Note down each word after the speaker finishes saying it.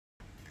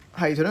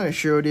Hi, today I'm going to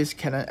show you this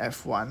Canon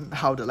F1,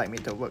 how the light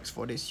meter works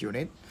for this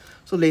unit.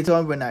 So later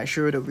on when I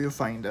show you the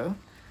viewfinder,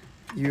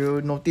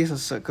 you'll notice a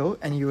circle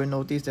and you will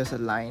notice there's a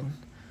line.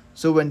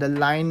 So when the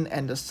line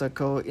and the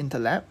circle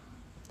interlap,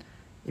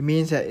 it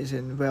means that it's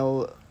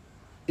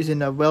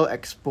in a well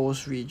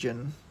exposed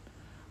region.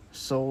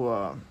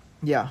 So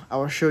yeah, I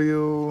will show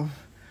you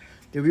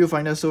the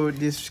viewfinder so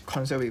this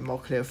concept will be more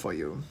clear for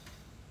you.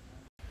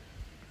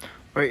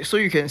 Right, so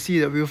you can see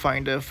the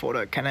viewfinder for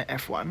the Canon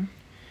F1.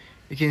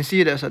 You can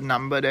see there's a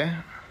number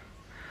there.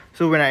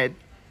 So when I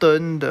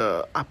turn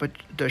the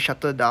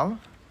shutter down,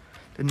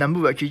 the number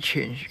will actually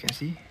change. You can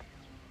see.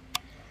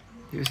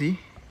 You see?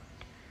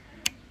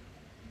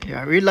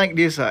 Yeah, I really like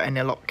these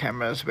analog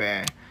cameras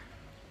where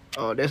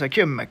there's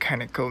actually a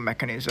mechanical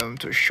mechanism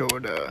to show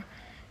the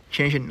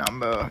change in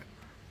number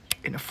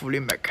in a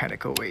fully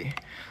mechanical way.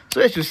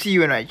 So as you see,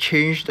 when I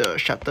change the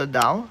shutter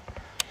down,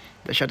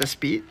 the shutter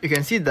speed, you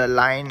can see the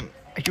line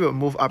actually will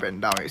move up and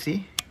down. You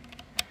see?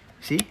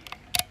 See?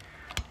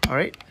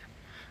 Alright,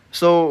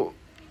 so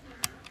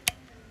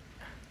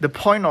the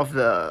point of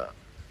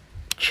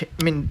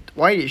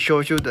why it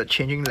shows you the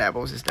changing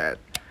levels is that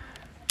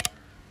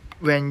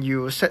when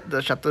you set the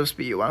shutter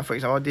speed you want, for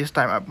example, this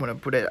time I'm going to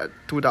put it at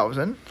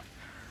 2000,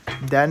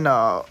 then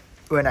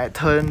when I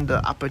turn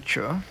the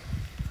aperture,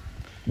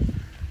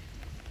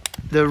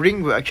 the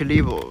ring will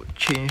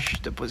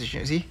change the position.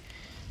 You see?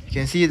 You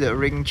can see the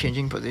ring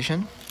changing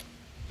position.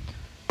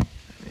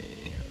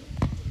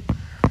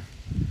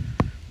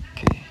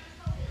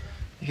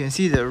 You can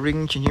see the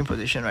ring changing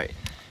position, right?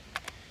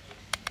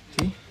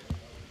 See?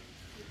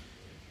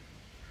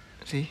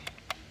 See?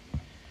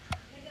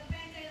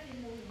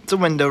 So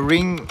when the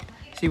ring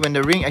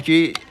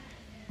actually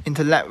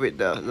interlap with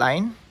the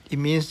line, it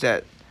means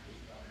that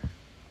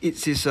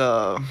it's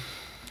well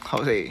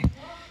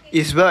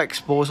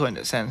exposed in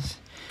that sense.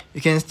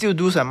 You can still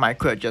do some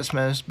micro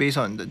adjustments based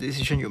on the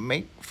decision you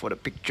make for the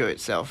picture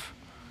itself.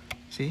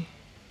 See?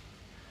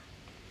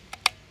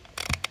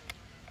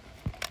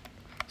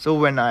 So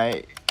when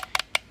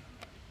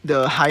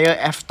the higher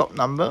f-stop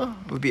number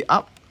will be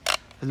up,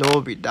 the lower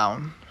will be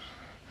down.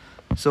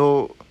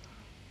 So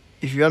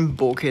if you want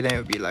bokeh, then it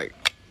will be like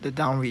the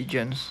down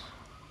regions.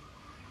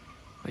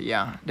 But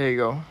yeah, there you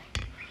go.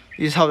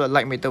 This is how the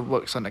light meter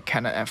works on the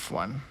Canon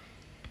F1.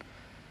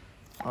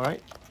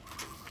 Alright.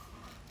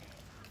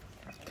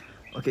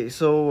 Okay,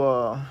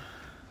 so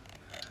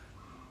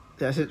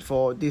that's it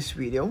for this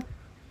video.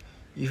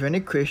 If you have any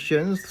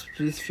questions,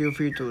 please feel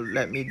free to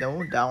let me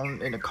know down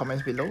in the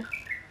comments below.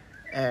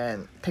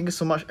 And thank you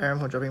so much, Aaron,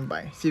 for dropping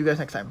by. See you guys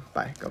next time.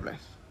 Bye. God bless.